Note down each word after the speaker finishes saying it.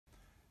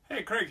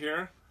Hey, Craig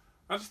here.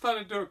 I just thought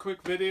I'd do a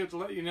quick video to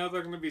let you know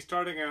they're going to be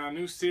starting a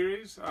new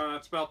series.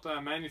 It's about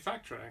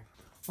manufacturing.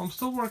 Well, I'm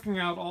still working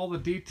out all the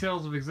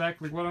details of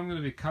exactly what I'm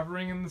going to be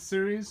covering in the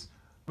series,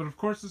 but of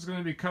course it's going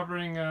to be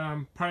covering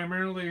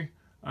primarily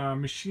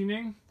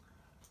machining.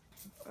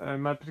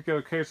 In my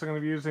particular case, I'm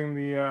going to be using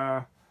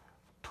the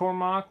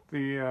Tormach,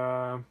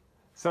 the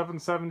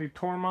 770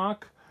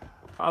 Tormach.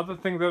 Other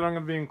things that I'm going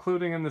to be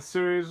including in the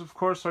series, of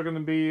course, are going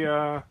to be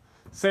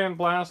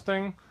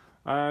sandblasting.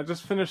 I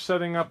just finished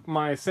setting up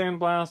my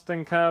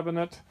sandblasting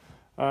cabinet.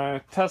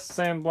 Test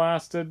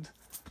sandblasted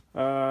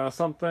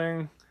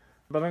something,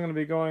 but I'm going to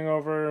be going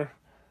over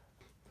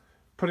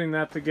putting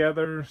that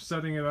together,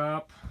 setting it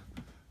up,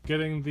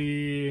 getting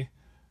the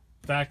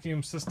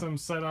vacuum system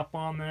set up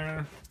on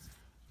there.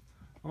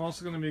 I'm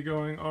also going to be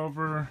going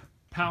over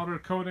powder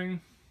coating.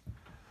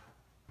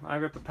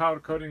 I've got the powder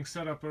coating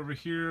set up over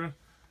here,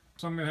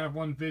 so I'm going to have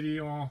one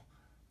video,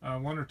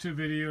 one or two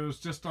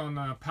videos just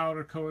on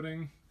powder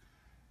coating.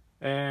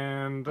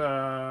 And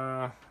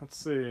let's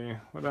see,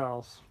 what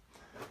else?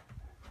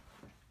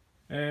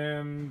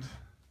 And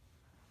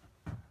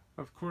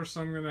of course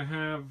I'm going to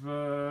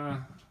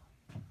have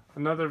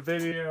another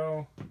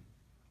video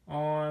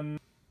on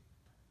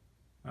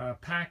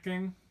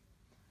packing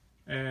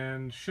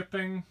and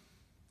shipping.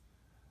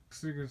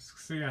 So you can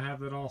see I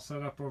have that all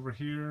set up over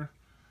here.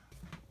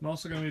 I'm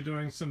also going to be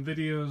doing some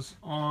videos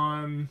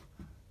on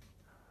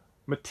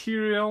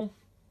material,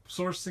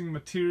 sourcing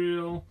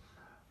material,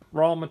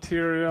 raw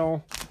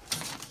material,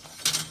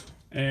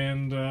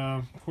 and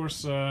of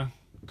course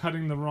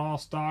cutting the raw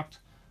stock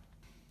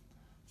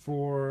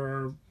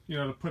for, you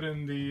know, to put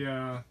in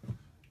the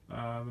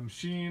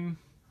machine.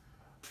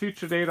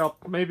 Future date, I'll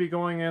maybe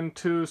going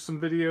into some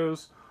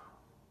videos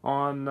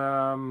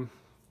on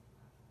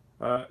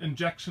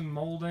injection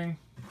molding,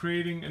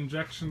 creating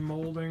injection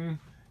molding,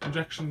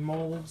 injection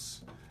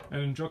molds,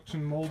 and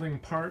injection molding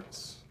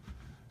parts.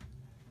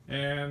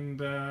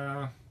 And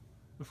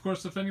of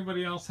course, if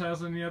anybody else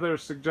has any other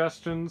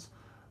suggestions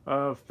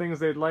of things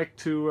they'd like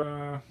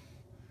to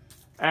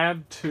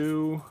add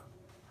to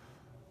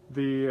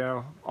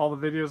the all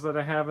the videos that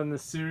I have in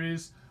this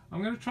series,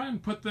 I'm going to try and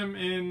put them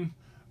in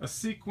a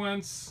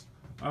sequence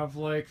of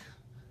like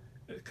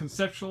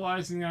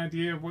conceptualizing the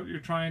idea of what you're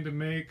trying to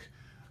make.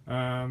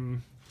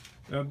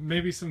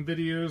 Maybe some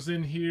videos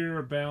in here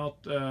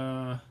about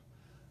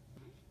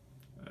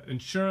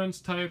insurance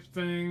type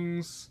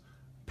things,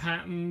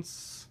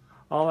 patents,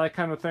 all that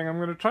kind of thing. I'm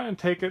going to try and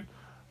take it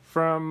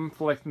from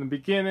like in the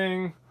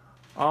beginning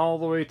all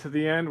the way to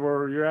the end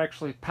where you're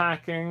actually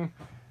packing,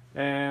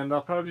 and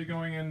I'll probably be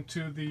going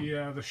into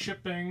the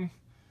shipping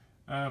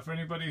for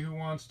anybody who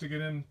wants to get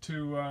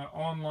into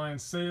online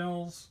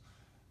sales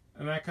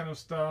and that kind of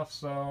stuff.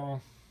 So,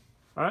 all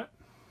right.